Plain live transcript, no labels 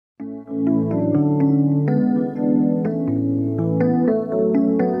Hey,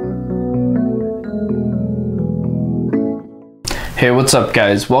 what's up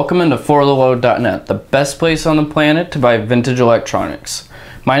guys? Welcome into forthelow.net, the best place on the planet to buy vintage electronics.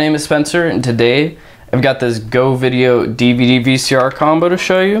 My name is Spencer and today I've got this Go Video DVD VCR combo to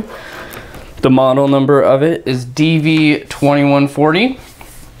show you. The model number of it is DV2140.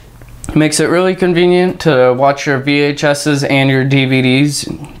 Makes it really convenient to watch your VHSs and your DVDs.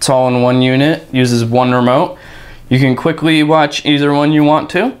 It's all in one unit, uses one remote. You can quickly watch either one you want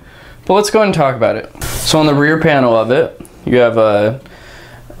to, but let's go ahead and talk about it. So on the rear panel of it, you have a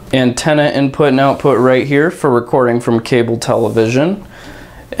antenna input and output right here for recording from cable television.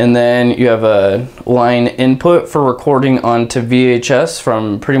 And then you have a line input for recording onto VHS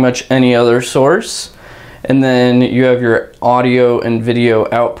from pretty much any other source. And then you have your audio and video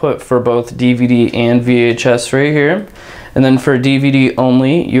output for both DVD and VHS right here. And then for DVD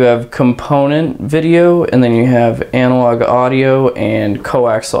only, you have component video, and then you have analog audio and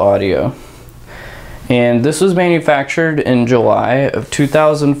coaxial audio. And this was manufactured in July of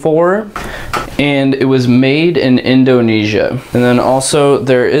 2004, and it was made in Indonesia. And then also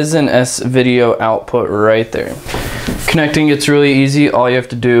there is an S-video output right there. Connecting it's really easy. All you have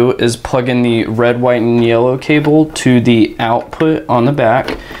to do is plug in the red, white, and yellow cable to the output on the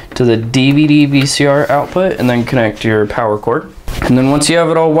back, to the DVD VCR output, and then connect your power cord. And then once you have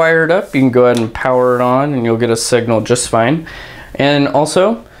it all wired up, you can go ahead and power it on and you'll get a signal just fine. And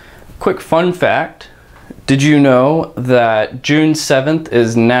also, quick fun fact, did you know that June 7th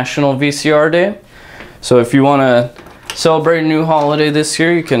is National VCR Day? So if you want to celebrate a new holiday this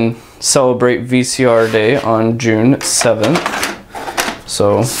year, you can celebrate VCR Day on June 7th.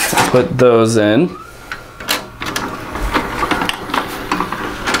 So put those in.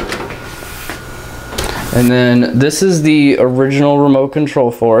 And then this is the original remote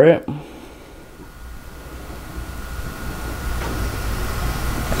control for it.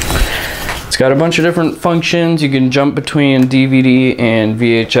 It's got a bunch of different functions. You can jump between DVD and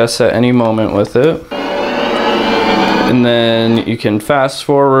VHS at any moment with it. And then you can fast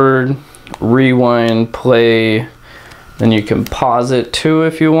forward, rewind, play, then you can pause it too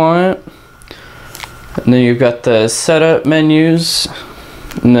if you want. And then you've got the setup menus,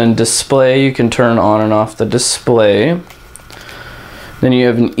 and then display, you can turn on and off the display. Then you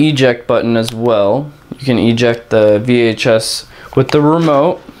have an eject button as well. You can eject the VHS with the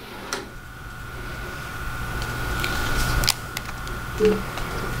remote.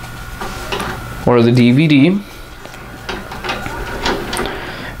 Or the DVD.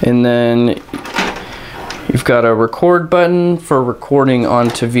 And then you've got a record button for recording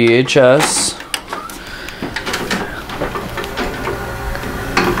onto VHS.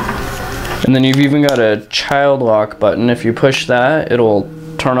 And then you've even got a child lock button. If you push that, it'll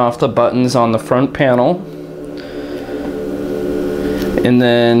turn off the buttons on the front panel. And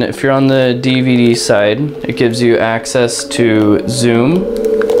then if you're on the DVD side, it gives you access to zoom.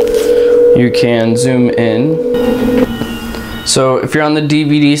 You can zoom in. So if you're on the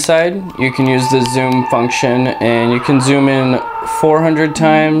DVD side, you can use the zoom function and you can zoom in 400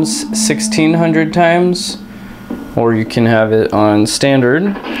 times, 1600 times, or you can have it on standard.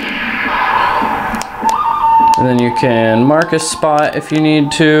 And then you can mark a spot if you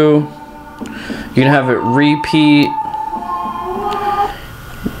need to. You can have it repeat.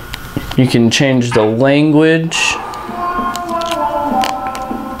 You can change the language.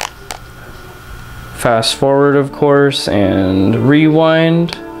 Fast forward, of course, and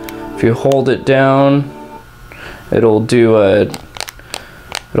rewind. If you hold it down, it'll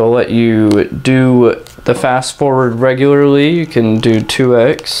let you do the fast forward regularly. You can do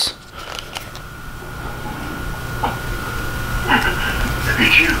 2x. Look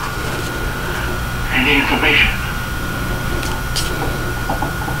at you. Any information?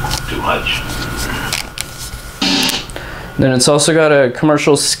 Too much. Then it's also got a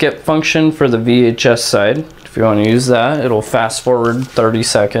commercial skip function for the VHS side. If you want to use that, it'll fast forward 30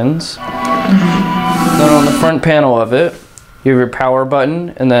 seconds. Then on the front panel of it, you have your power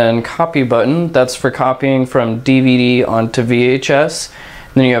button and then copy button. That's for copying from DVD onto VHS.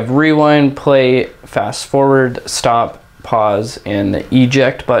 And then you have rewind, play, fast forward, stop, pause, and the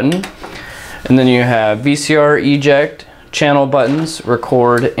eject button. And then you have VCR eject, channel buttons,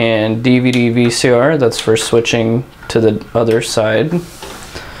 record, and DVD VCR. That's for switching to the other side.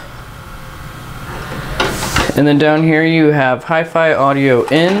 And then down here you have hi-fi audio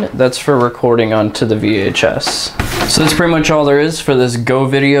in. That's for recording onto the VHS. So that's pretty much all there is for this Go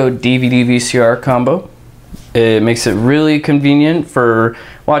Video DVD VCR combo. It makes it really convenient for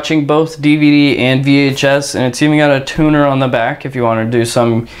watching both DVD and VHS, and it's even got a tuner on the back if you want to do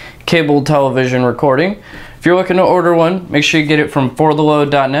some cable television recording. If you're looking to order one, make sure you get it from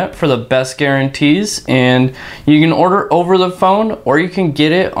forthelow.net for the best guarantees, and you can order over the phone or you can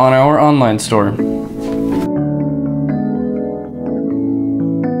get it on our online store.